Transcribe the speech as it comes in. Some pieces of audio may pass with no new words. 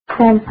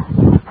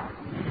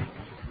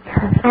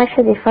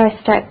actually, before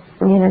I start,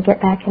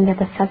 get back into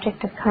the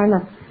subject of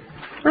karma,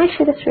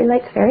 actually this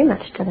relates very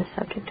much to the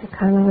subject of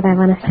karma, what I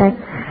want to say,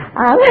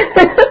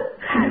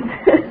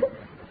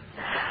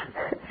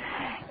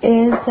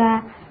 is,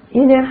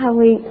 how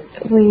we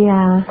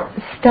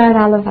start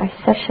all of our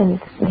sessions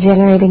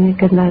generating a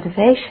good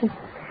motivation.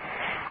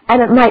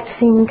 And it might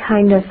seem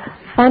kind of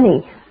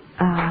funny,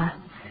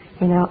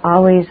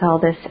 always all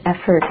this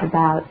effort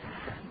about,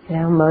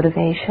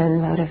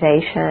 motivation,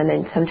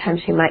 and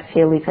sometimes you might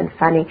feel even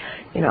funny,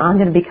 I'm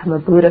going to become a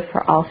Buddha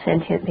for all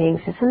sentient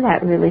beings. Isn't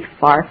that really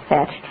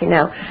far-fetched,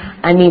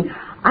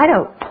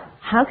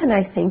 how can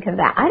I think of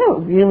that? I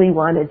don't really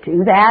want to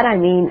do that. I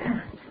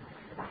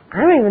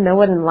don't even know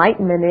what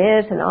enlightenment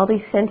is, and all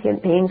these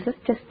sentient beings, it's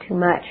just too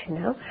much,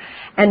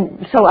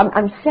 And so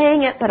I'm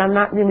saying it, but I'm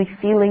not really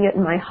feeling it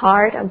in my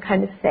heart. I'm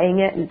kind of saying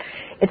it, and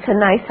it's a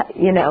nice,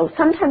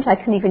 sometimes I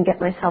can even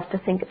get myself to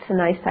think it's a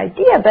nice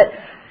idea, but,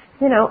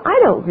 I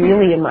don't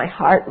really in my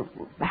heart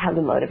have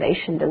the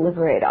motivation to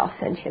liberate all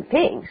sentient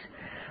beings.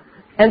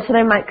 And so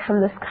there might come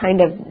this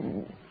kind of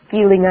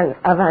feeling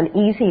of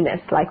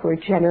uneasiness, like we're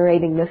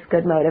generating this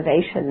good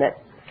motivation that,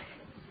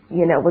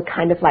 we're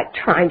kind of like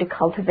trying to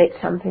cultivate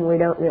something we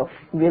don't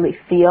really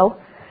feel.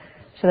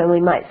 So then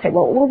we might say,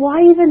 well,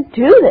 why even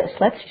do this?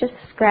 Let's just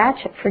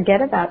scratch it.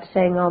 Forget about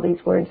saying all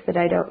these words that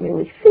I don't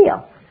really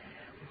feel.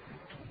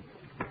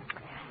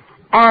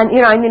 And,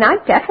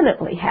 I've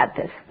definitely had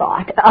this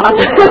thought.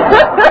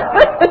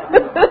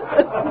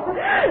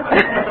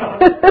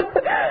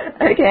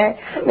 Okay.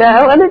 Now,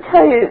 I want to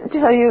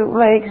tell you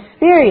my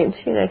experience,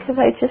 because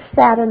I just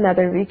sat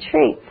another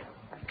retreat.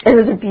 It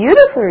was a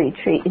beautiful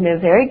retreat,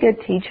 very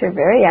good teacher,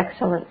 very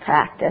excellent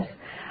practice.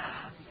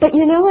 But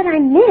what I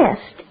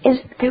missed is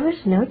there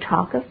was no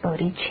talk of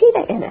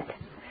bodhicitta in it.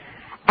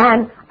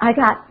 And I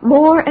got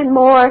more and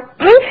more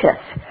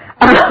anxious,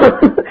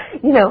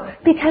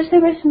 because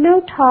there was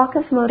no talk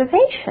of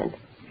motivation.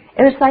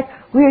 It was like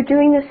we were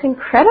doing this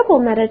incredible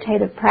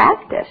meditative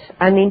practice.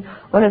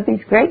 One of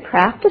these great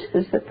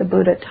practices that the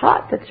Buddha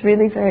taught that's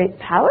really very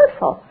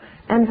powerful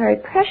and very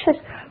precious,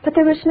 but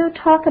there was no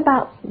talk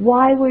about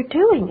why we're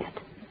doing it.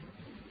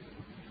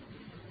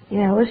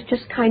 It was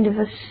just kind of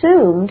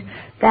assumed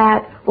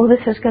that,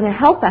 this is going to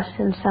help us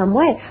in some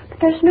way. But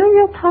there's no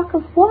real talk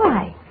of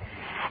why.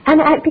 And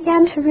I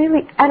began to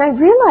I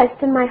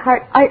realized in my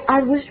heart,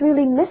 I was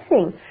really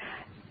missing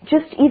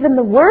just even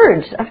the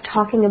words of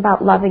talking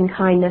about loving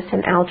kindness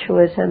and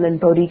altruism and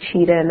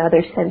bodhicitta and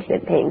other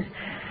sentient beings.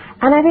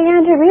 And I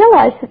began to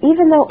realize that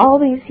even though all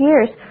these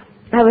years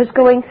I was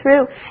going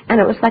through, and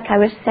it was like I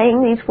was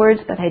saying these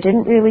words, but I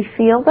didn't really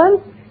feel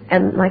them,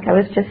 and like I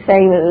was just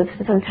saying,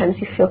 sometimes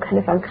you feel kind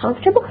of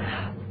uncomfortable.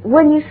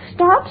 When you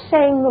stop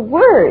saying the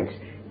words,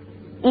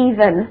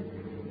 then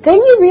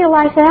you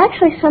realize that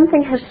actually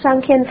something has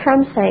sunk in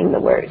from saying the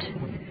words.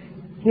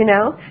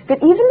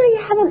 That even though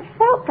you haven't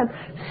felt them,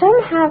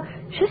 somehow,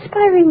 just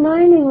by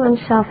reminding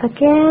oneself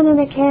again and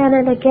again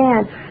and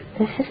again,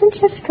 this isn't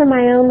just for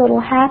my own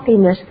little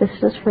happiness, this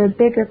is for a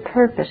bigger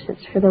purpose,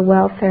 it's for the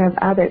welfare of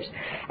others.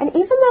 And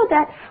even though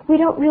that we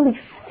don't really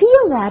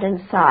feel that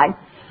inside,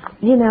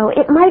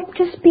 it might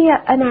just be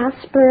an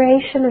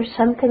aspiration or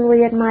something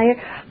we admire,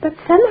 but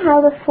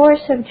somehow the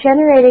force of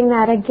generating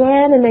that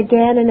again and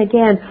again and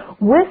again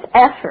with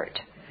effort,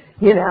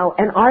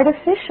 and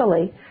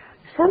artificially,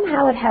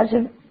 somehow it has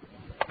a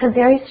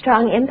very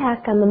strong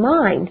impact on the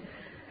mind,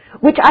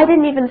 which I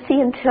didn't even see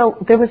until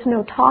there was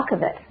no talk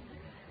of it.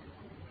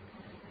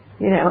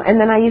 And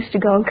then I used to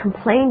go and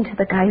complain to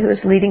the guy who was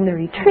leading the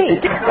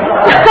retreat.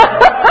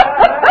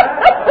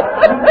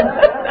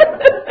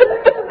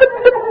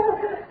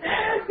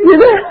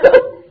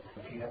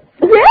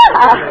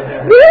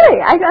 Yeah,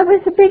 really. I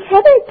was a big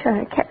headache to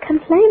her. I kept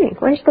complaining.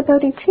 Where's the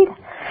bodhicitta?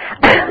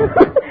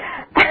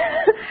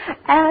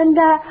 And,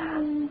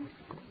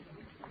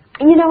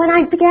 and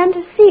I began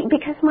to see,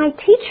 because my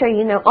teacher,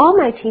 all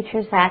my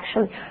teachers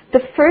actually,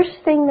 the first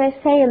thing they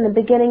say in the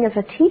beginning of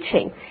a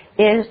teaching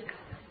is,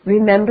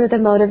 remember the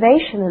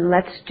motivation, and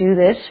let's do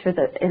this for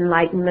the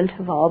enlightenment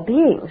of all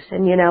beings.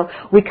 And,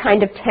 we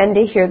kind of tend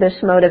to hear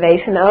this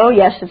motivation, oh,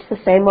 yes, it's the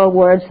same old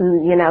words,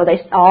 and,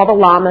 all the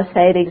lamas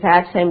say the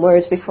exact same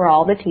words before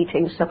all the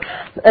teachings, so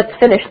let's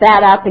finish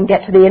that up and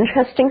get to the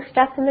interesting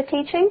stuff in the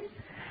teachings.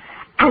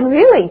 And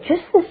really,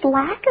 just this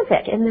lack of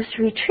it in this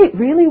retreat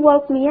really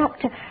woke me up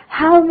to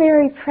how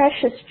very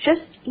precious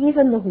just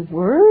even the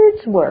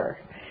words were.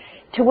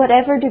 To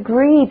whatever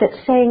degree that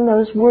saying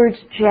those words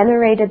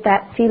generated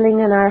that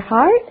feeling in our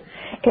heart,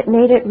 it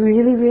made it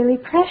really, really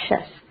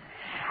precious.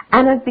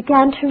 And I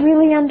began to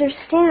really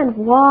understand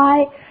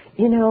why,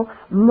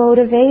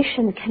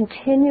 motivation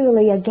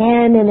continually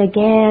again and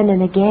again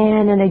and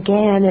again and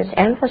again is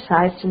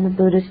emphasized in the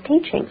Buddha's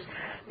teachings.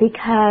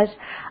 Because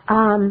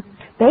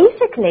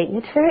basically,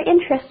 it's very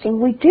interesting,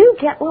 we do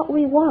get what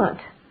we want.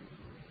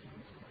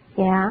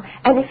 Yeah?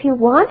 And if you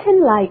want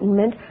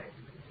enlightenment,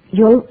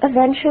 you'll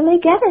eventually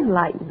get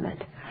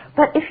enlightenment.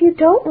 But if you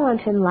don't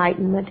want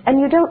enlightenment and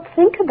you don't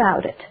think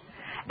about it,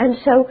 And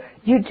so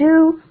you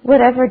do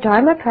whatever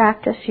Dharma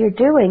practice you're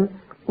doing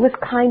with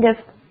kind of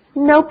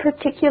no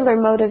particular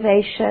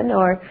motivation,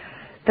 or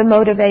the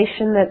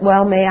motivation that,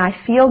 well, may I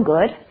feel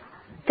good,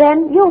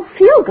 then you'll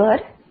feel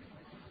good,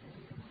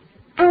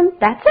 and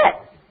that's it.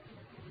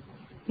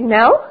 You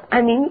know?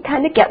 I mean, you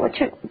kind of get what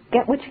you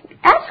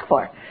ask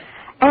for.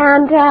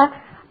 And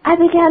I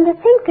began to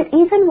think that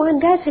even one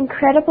does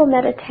incredible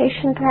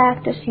meditation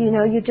practice,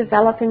 you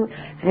develop in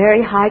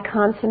very high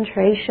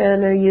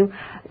concentration, or you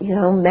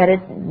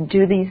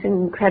do these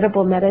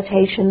incredible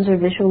meditations or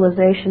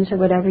visualizations or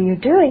whatever you're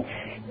doing.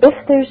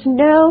 If there's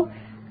no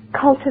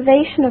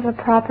cultivation of a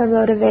proper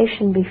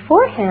motivation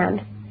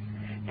beforehand,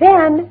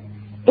 then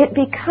it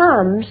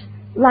becomes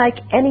like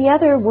any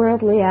other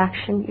worldly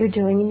action you're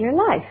doing in your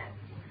life.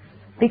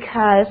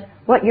 Because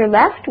what you're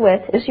left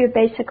with is your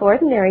basic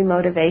ordinary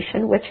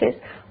motivation, which is,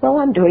 well,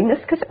 I'm doing this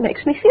because it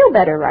makes me feel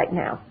better right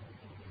now.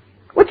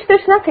 Which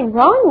there's nothing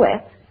wrong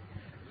with,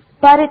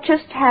 but it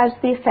just has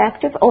the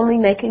effect of only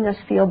making us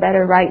feel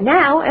better right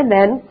now and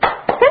then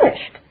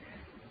finished.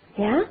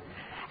 Yeah?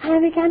 And I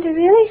began to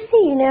really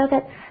see,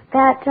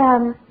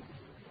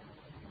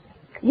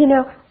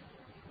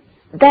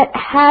 that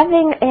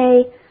having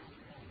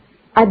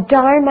a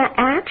Dharma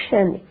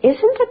action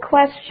isn't a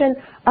question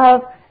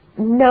of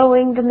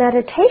knowing the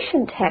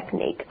meditation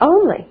technique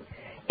only.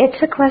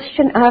 It's a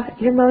question of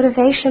your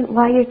motivation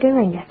while you're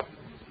doing it.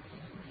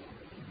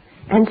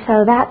 And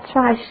so that's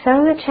why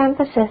so much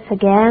emphasis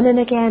again and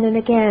again and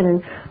again,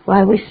 and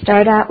why we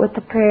start out with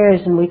the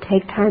prayers and we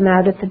take time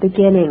out at the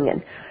beginning,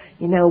 and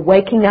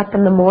waking up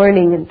in the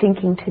morning and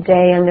thinking,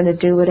 today I'm going to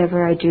do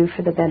whatever I do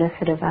for the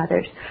benefit of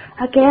others.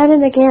 Again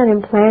and again,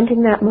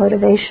 implanting that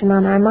motivation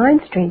on our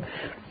mind stream.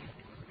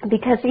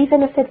 Because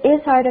even if it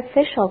is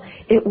artificial,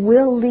 it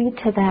will lead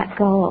to that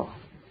goal.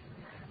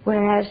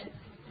 Whereas,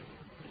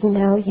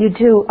 you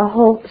do a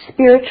whole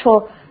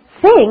spiritual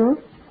thing,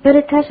 but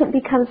it doesn't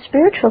become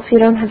spiritual if you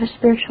don't have a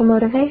spiritual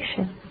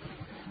motivation.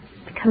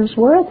 It becomes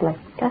worldly,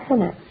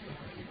 doesn't it?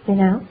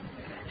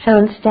 So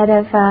instead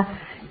of,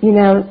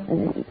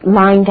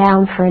 lying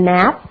down for a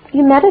nap,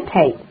 you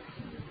meditate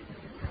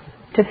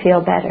to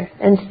feel better.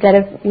 Instead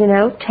of,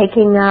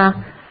 taking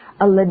a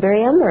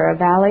Librium or a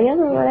Valium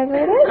or whatever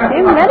it is,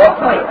 you meditate to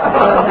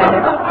feel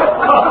better.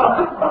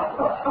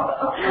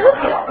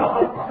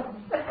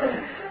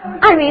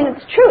 I mean,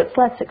 it's true, it's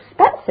less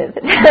expensive.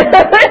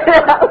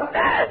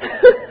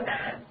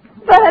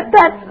 But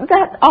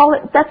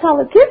that's all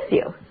it gives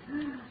you.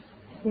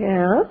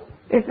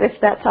 If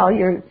that's all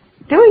you're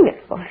doing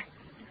it for.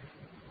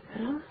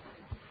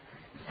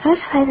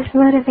 That's why this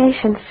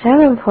motivation is so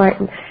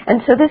important.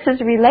 And so this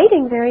is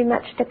relating very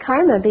much to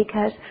karma,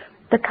 because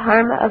the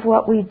karma of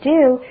what we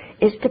do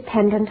is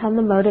dependent on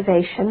the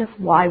motivation of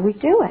why we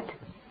do it.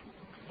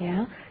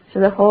 Yeah? So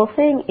the whole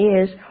thing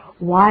is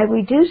why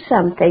we do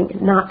something,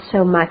 not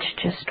so much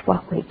just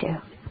what we do.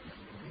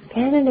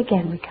 Again and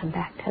again we come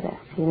back to this,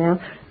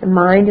 The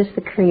mind is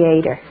the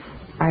creator.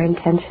 Our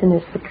intention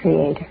is the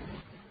creator.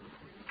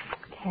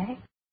 Okay?